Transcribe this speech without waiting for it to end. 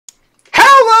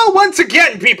once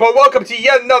again, people, welcome to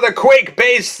yet another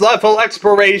Quake-based level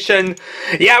exploration.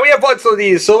 Yeah, we have lots of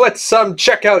these, so let's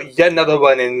check out yet another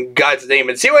one in God's name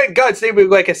and see what in God's name,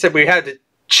 like I said, we had to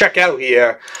check out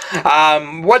here.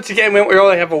 Once again, we don't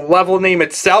really have a level name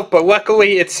itself, but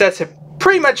luckily it says it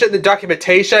pretty much in the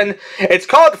documentation. It's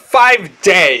called 5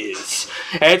 Days.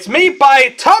 And it's made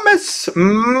by Thomas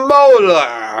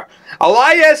Moeller,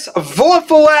 Elias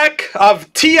Vorfalek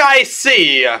of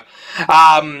TIC.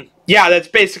 Yeah, that's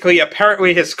basically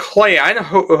apparently his clan,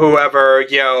 whoever,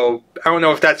 you know, I don't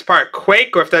know if that's part of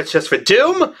Quake or if that's just for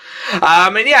Doom.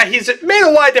 And yeah, he's made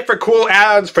a lot of different cool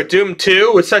add-ons for Doom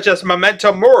 2, such as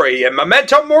Memento Mori and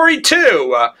Memento Mori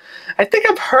 2. I think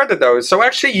I've heard of those, so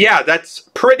actually, yeah, that's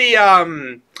pretty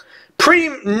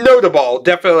notable,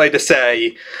 definitely to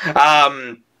say.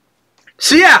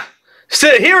 So yeah. So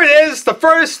here it is, the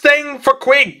first thing for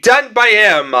Quake done by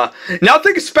him.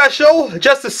 Nothing special,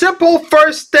 just a simple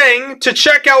first thing to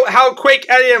check out how Quake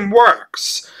editing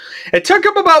works. It took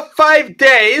him about 5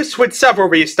 days with several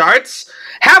restarts.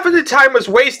 Half of the time was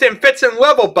wasted in fits and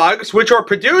level bugs, which were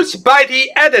produced by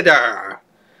the editor.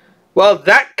 Well,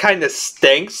 that kind of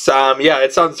stinks. Yeah,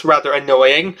 it sounds rather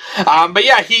annoying. But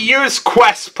yeah, he used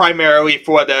quests primarily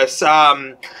for this.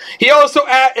 He also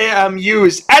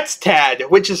used Etstad,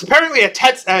 which is apparently a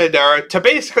text editor, to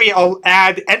basically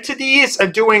add entities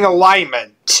and doing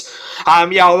alignment.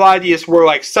 Yeah, a lot of these were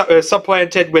like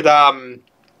supplanted with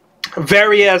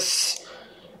various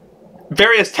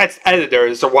text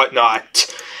editors or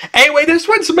whatnot. Anyway, this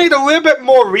one's made a little bit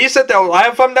more recent than a lot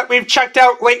of them that we've checked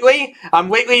out lately.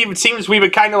 Lately it seems we were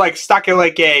kind of like stuck in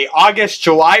like a August,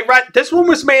 July rut. This one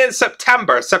was made in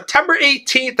September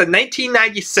 18th of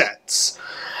 1996.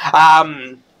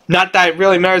 Not that it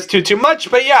really matters too much,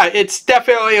 but yeah, it's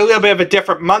definitely a little bit of a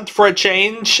different month for a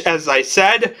change, as I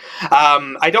said.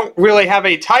 I don't really have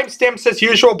any timestamps as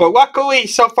usual, but luckily,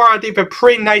 so far, they've been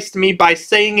pretty nice to me by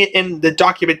saying it in the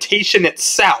documentation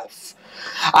itself.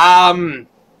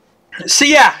 So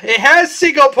yeah, it has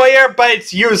single player, but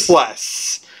it's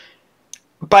useless.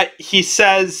 But he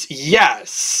says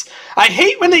yes. I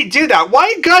hate when they do that.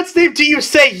 Why in God's name do you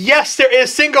say yes, there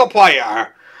is single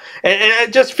player? And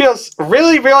it just feels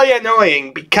really, really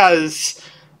annoying because,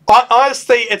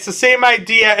 honestly, it's the same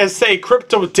idea as, say,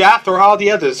 Crypto Death or all the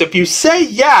others. If you say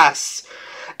yes,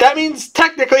 that means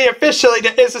technically, officially,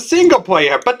 there is a single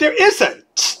player, but there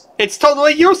isn't. It's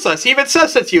totally useless. He even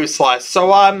says it's useless.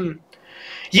 So,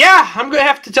 yeah, I'm going to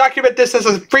have to document this as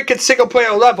a freaking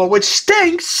single-player level, which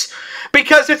stinks,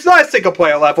 because it's not a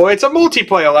single-player level, it's a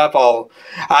multiplayer level.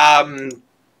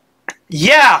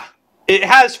 Yeah, it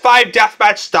has 5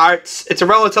 deathmatch starts, it's a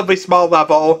relatively small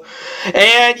level,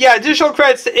 and yeah, additional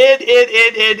credits to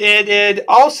id,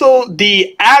 also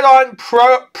the add-on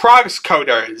progs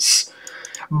coders,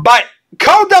 but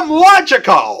code them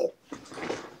logical!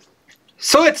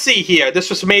 So let's see here, this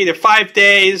was made in 5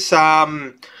 days,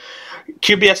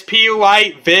 QBS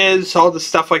PUI, Viz, all the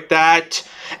stuff like that.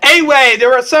 Anyway,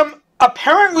 there are some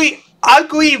apparently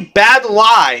ugly bad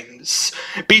lines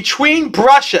between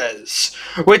brushes,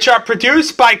 which are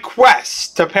produced by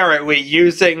Quest, apparently,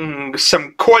 using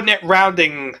some coordinate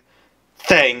rounding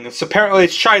things. Apparently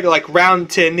it's trying to like round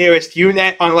to the nearest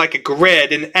unit on like a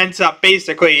grid and ends up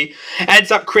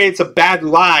creating some bad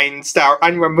lines that are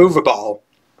unremovable.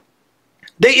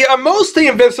 They are mostly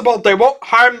invisible, they won't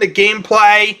harm the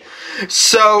gameplay,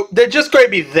 so they're just going to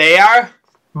be there.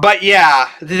 But yeah,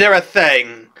 they're a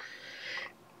thing.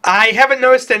 I haven't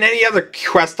noticed in any other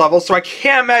quest levels, so I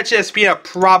can't imagine this being a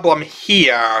problem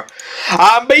here.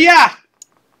 But yeah,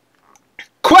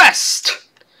 Quest!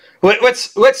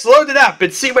 Let's load it up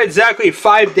and see what exactly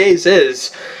 5 days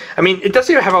is. I mean, it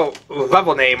doesn't even have a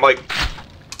level name, like,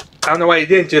 I don't know why you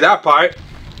didn't do that part.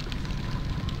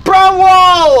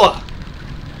 Brawl!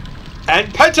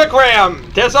 And pentagram!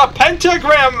 There's a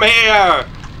pentagram here!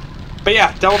 But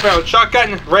yeah, double barrel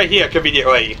shotgun right here,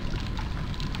 conveniently.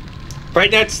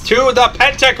 Right next to the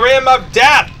pentagram of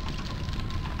death!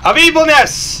 Of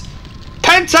evilness!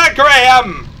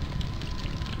 Pentagram!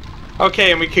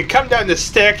 Okay, and we can come down the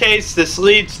staircase. This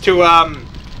leads to, a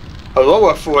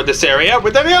lower floor of this area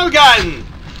with a nail gun!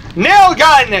 Nail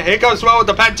gun! It goes well with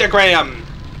the pentagram.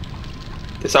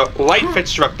 There's a light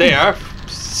fixture up there, for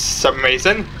some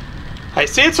reason. I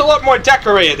see it's a lot more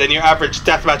decorated than your average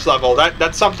deathmatch level.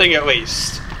 That's something at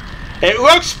least. It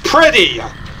looks pretty.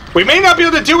 We may not be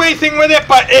able to do anything with it,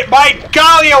 but by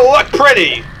golly, it'll look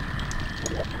pretty.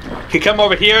 You can come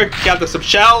over here, gather some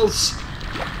shells.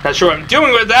 Not sure what I'm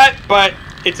doing with that, but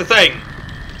it's a thing.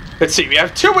 Let's see, we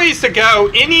have 2 ways to go,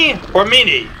 Ini or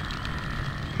Mini.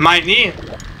 Mini.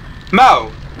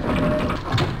 Mo.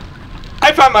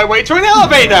 I found my way to an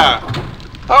elevator.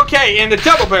 Okay, and the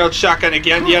double-barreled shotgun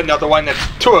again. Yeah, another one. That's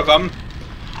two of them.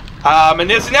 And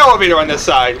there's an elevator on this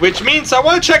side, which means I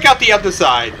want to check out the other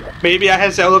side. Maybe it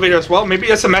has the elevator as well. Maybe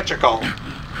it's symmetrical.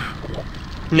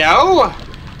 No?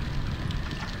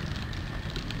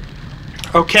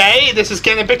 Okay, this is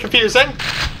getting a bit confusing.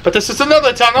 But this is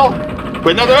another tunnel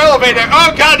with another elevator.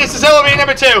 Oh god, this is elevator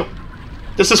number 2.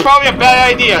 This is probably a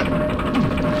bad idea.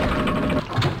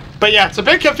 But yeah, it's a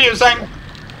bit confusing.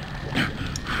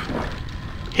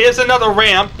 Here's another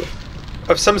ramp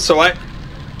of some sort.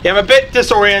 Yeah, I'm a bit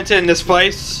disoriented in this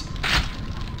place.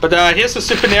 But here's the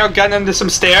super narrow gun under some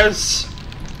stairs.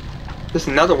 There's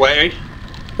another way.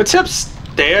 What's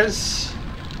upstairs?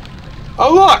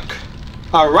 Oh look!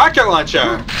 A rocket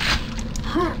launcher!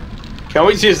 Can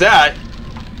always use that.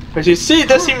 As you see,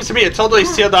 this seems to be a totally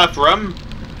sealed off room.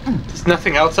 There's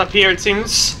nothing else up here, it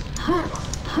seems.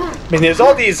 I mean, there's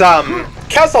all these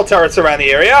castle turrets around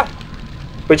the area,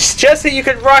 which suggests that you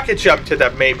could rocket jump to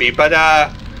them, maybe, but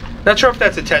not sure if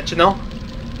that's intentional.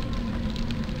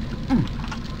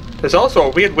 There's also a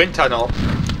weird wind tunnel.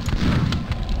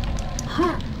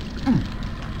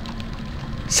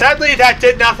 Sadly, that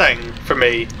did nothing for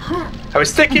me. I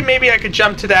was thinking maybe I could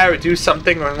jump to that or do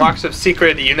something or unlock some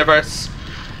secret of the universe.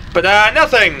 But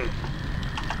nothing!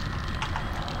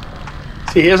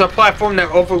 See, here's a platform that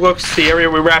overlooks the area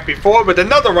we were at before with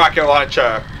another rocket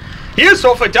launcher.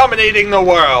 Useful for dominating the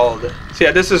world. So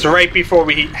yeah, this is right before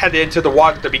we headed into the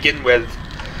water to begin with.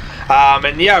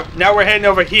 And yeah, now we're heading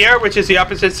over here, which is the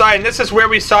opposite side, and this is where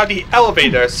we saw the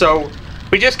elevator, so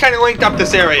we just kind of linked up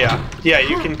this area. Yeah,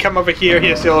 you can come over here,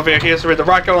 here's the elevator, here's where the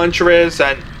rocket launcher is,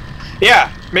 and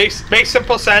yeah, makes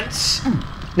simple sense.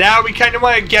 Now we kind of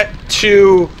want to get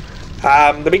to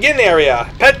the beginning area,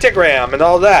 pentagram and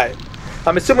all that.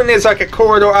 I'm assuming there's like a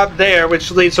corridor up there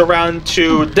which leads around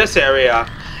to this area.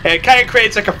 And it kind of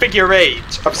creates like a figure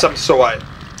 8 of some sort.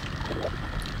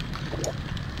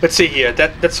 Let's see here.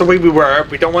 That's the way we were.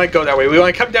 We don't want to go that way. We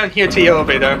want to come down here to the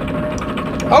elevator.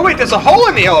 Oh wait, there's a hole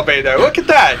in the elevator. Look at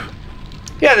that.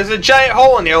 Yeah, there's a giant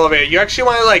hole in the elevator. You actually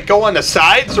want to like go on the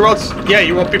sides or else, yeah,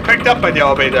 you won't be picked up by the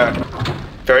elevator.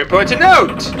 Very important to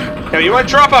note. Now you want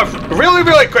to drop off really,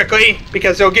 really quickly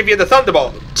because it'll give you the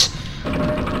thunderbolt.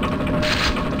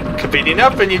 Convenient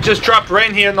enough, and you just drop right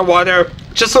in here in the water.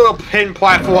 Just a little pin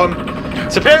platform.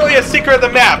 It's apparently a secret of the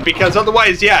map, because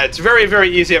otherwise, yeah, it's very, very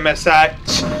easy to miss that.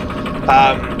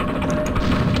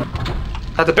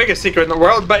 Not the biggest secret in the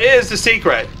world, but it is the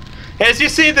secret. As you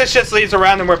see, this just leads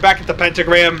around and we're back at the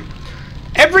pentagram.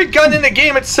 Every gun in the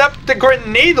game except the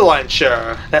grenade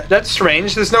launcher. That's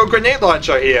strange, there's no grenade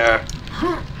launcher here.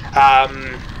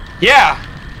 Yeah.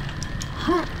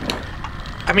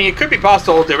 I mean, it could be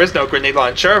possible there is no grenade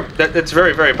launcher. That's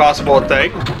very, very possible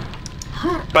thing.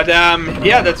 But,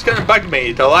 yeah, that's gonna bug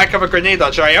me, the lack of a grenade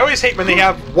launcher. I always hate when they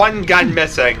have one gun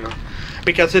missing.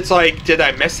 Because it's like, did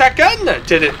I miss that gun?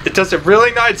 Does it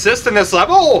really not exist in this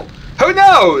level? Who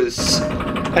knows?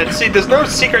 And see, there's no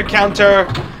secret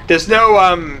counter. There's no,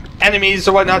 enemies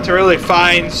or whatnot to really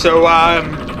find. So,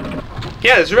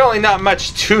 yeah, there's really not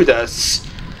much to this.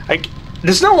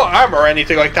 There's no armor or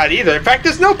anything like that either. In fact,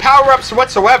 there's no power-ups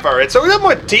whatsoever. It's a little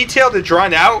more detailed and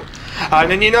drawn out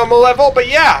than your normal level, but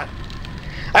yeah.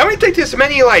 I don't think there's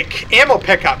many, like, ammo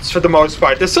pickups for the most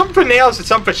part. There's some for nails and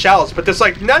some for shells, but there's,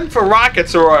 like, none for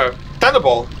rockets or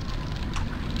thunderbolt.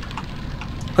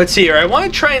 Let's see here. I want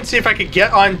to try and see if I could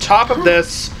get on top of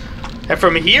this. And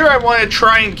from here, I want to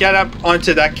try and get up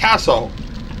onto that castle.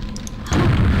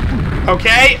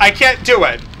 Okay, I can't do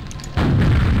it.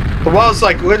 The wall's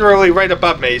like literally right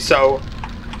above me, so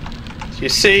you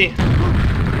see,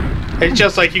 it's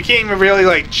just like you can't even really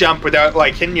like jump without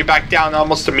like hitting you back down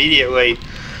almost immediately.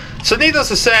 So needless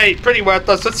to say, pretty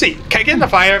worthless. Let's see, can I get in the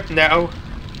fire? No.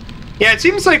 Yeah, it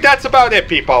seems like that's about it,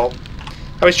 people.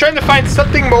 I was trying to find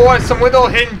something more, some little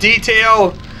hidden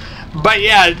detail, but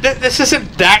yeah, this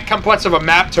isn't that complex of a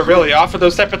map to really offer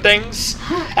those type of things.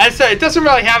 As I said, it doesn't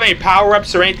really have any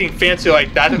power-ups or anything fancy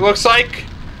like that, it looks like.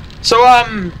 So,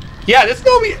 yeah,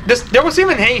 there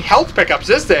wasn't even any health pickups,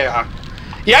 is there?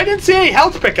 Yeah, I didn't see any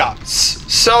health pickups.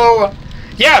 So,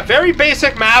 yeah, very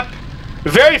basic map.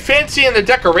 Very fancy in the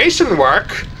decoration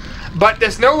work. But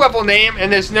there's no level name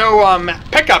and there's no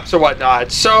pickups or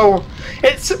whatnot. So,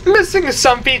 it's missing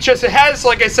some features. It has,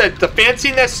 like I said, the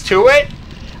fanciness to it.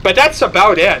 But that's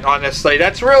about it, honestly.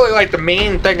 That's really, like, the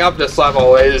main thing of this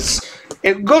level is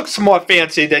it looks more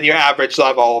fancy than your average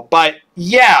level. But,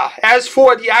 yeah, as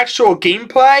for the actual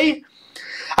gameplay,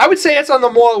 I would say it's on the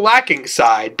more lacking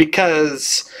side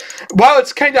because while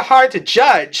it's kind of hard to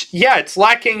judge, yeah, it's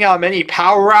lacking any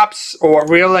power-ups or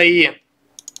really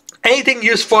anything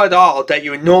useful at all that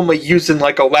you would normally use in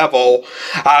like a level,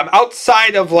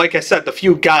 outside of, like I said, the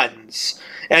few guns.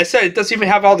 And I said it doesn't even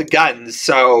have all the guns,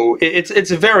 so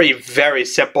it's very, very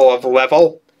simple of a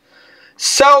level.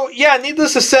 So yeah,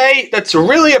 needless to say, that's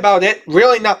really about it.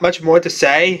 Really not much more to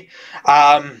say.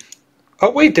 Oh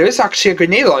wait, there is actually a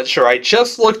grenade launcher. I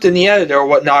just looked in the editor or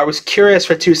whatnot. I was curious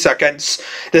for 2 seconds.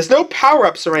 There's no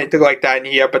power-ups or anything like that in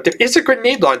here, but there is a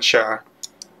grenade launcher.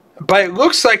 But it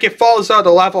looks like it falls out of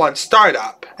the level on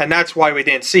startup, and that's why we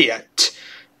didn't see it.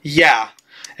 Yeah.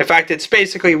 In fact, it's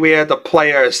basically where the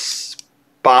player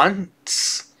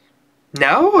spawns.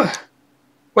 No?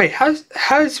 Wait, how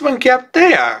does one get up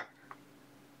there?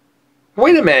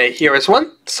 Wait a minute here, is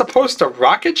one supposed to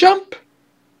rocket jump?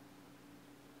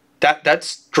 That's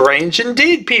strange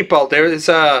indeed, people. There is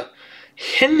a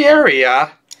hidden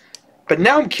area, but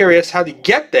now I'm curious how to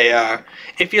get there.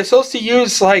 If you're supposed to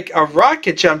use like a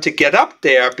rocket jump to get up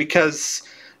there, because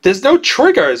there's no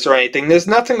triggers or anything. There's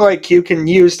nothing like you can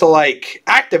use to like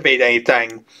activate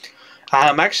anything.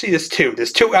 Actually, there's two.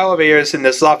 There's 2 elevators in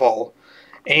this level,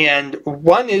 and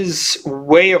one is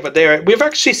way over there. We've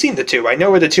actually seen the 2. I know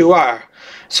where the 2 are.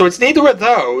 So it's neither of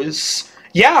those.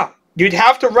 Yeah. You'd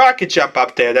have to rocket jump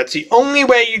up there. That's the only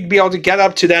way you'd be able to get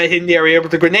up to that hidden area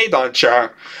with the grenade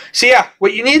launcher. So yeah,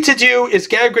 what you need to do is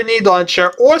get a grenade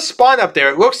launcher or spawn up there.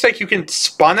 It looks like you can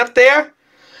spawn up there.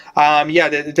 Yeah,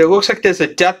 there looks like there's a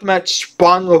deathmatch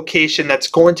spawn location that's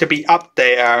going to be up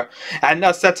there. And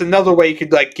thus, that's another way you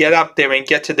could like get up there and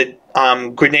get to the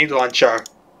grenade launcher.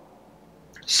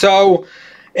 So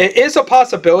it is a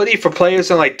possibility for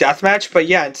players in like deathmatch, but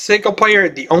yeah, in single player,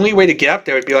 the only way to get up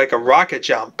there would be like a rocket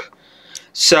jump.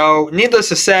 So, needless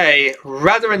to say,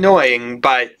 rather annoying,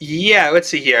 but yeah, let's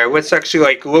see here. Let's actually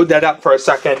like load that up for a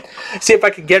second. See if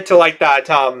I can get to like that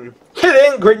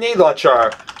hidden grenade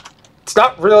launcher. It's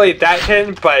not really that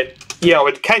hidden, but you know,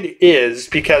 it kind of is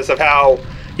because of how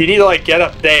you need to like get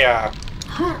up there.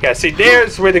 Yeah, see,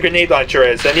 there's where the grenade launcher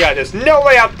is. And yeah, there's no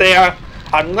way up there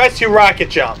unless you rocket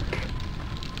jump.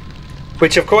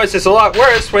 Which of course is a lot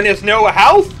worse when there's no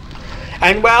health.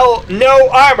 And, well,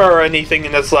 no armor or anything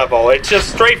in this level. It's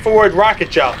just straightforward rocket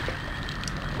jump.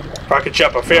 Rocket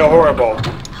jump, I feel horrible.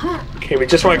 Okay, we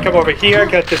just want to come over here,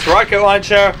 get this rocket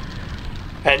launcher.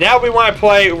 And now we want to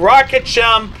play rocket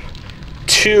jump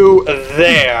to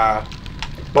there.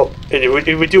 Well,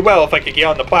 it would do well if I could get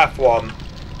on the platform.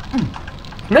 I'm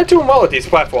not doing well with these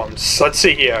platforms. Let's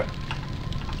see here.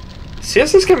 See,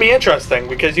 this is going to be interesting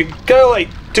because you gotta, like,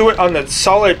 do it on the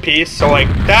solid piece. So, like,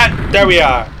 that, there we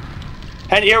are.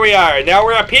 And here we are. Now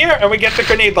we're up here, and we get the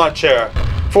grenade launcher.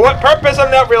 For what purpose,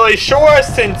 I'm not really sure,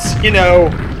 since, you know,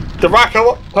 the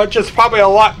rocket launcher is probably a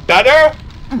lot better.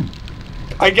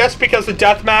 I guess because the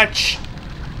deathmatch,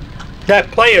 that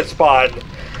player spawn.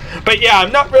 But yeah,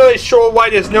 I'm not really sure why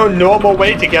there's no normal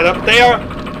way to get up there.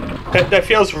 That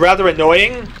feels rather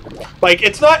annoying. Like,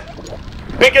 it's not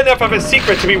big enough of a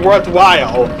secret to be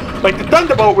worthwhile. Like, the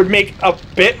Thunderbolt would make a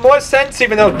bit more sense,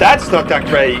 even though that's not that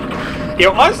great. You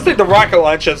know, honestly, the rocket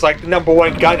launcher is like the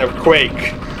 #1 gun of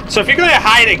Quake. So if you're going to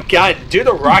hide a gun, do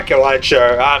the rocket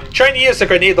launcher. Trying to use the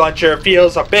grenade launcher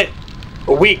feels a bit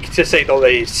weak, to say the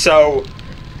least. So,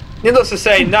 needless to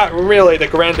say, not really the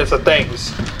grandest of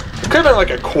things. It could have been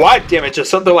like a quad damage or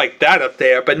something like that up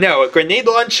there. But no, a grenade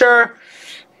launcher,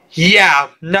 yeah,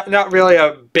 not really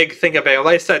a big thing about it.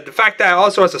 Like I said, the fact that it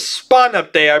also has a spawn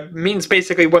up there means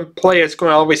basically one player is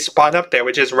going to always spawn up there,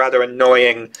 which is rather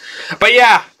annoying. But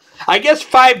yeah. I guess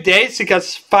 5 days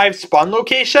because 5 spawn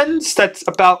locations. That's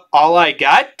about all I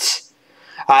got.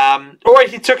 Or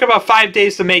he took about 5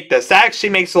 days to make this. That actually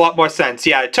makes a lot more sense.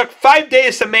 Yeah, it took 5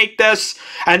 days to make this,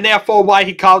 and therefore why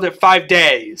he called it 5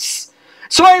 days.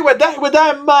 So anyway, with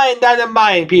that in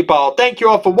mind, people, thank you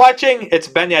all for watching. It's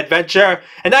been the Adventure,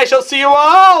 and I shall see you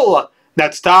all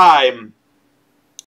next time.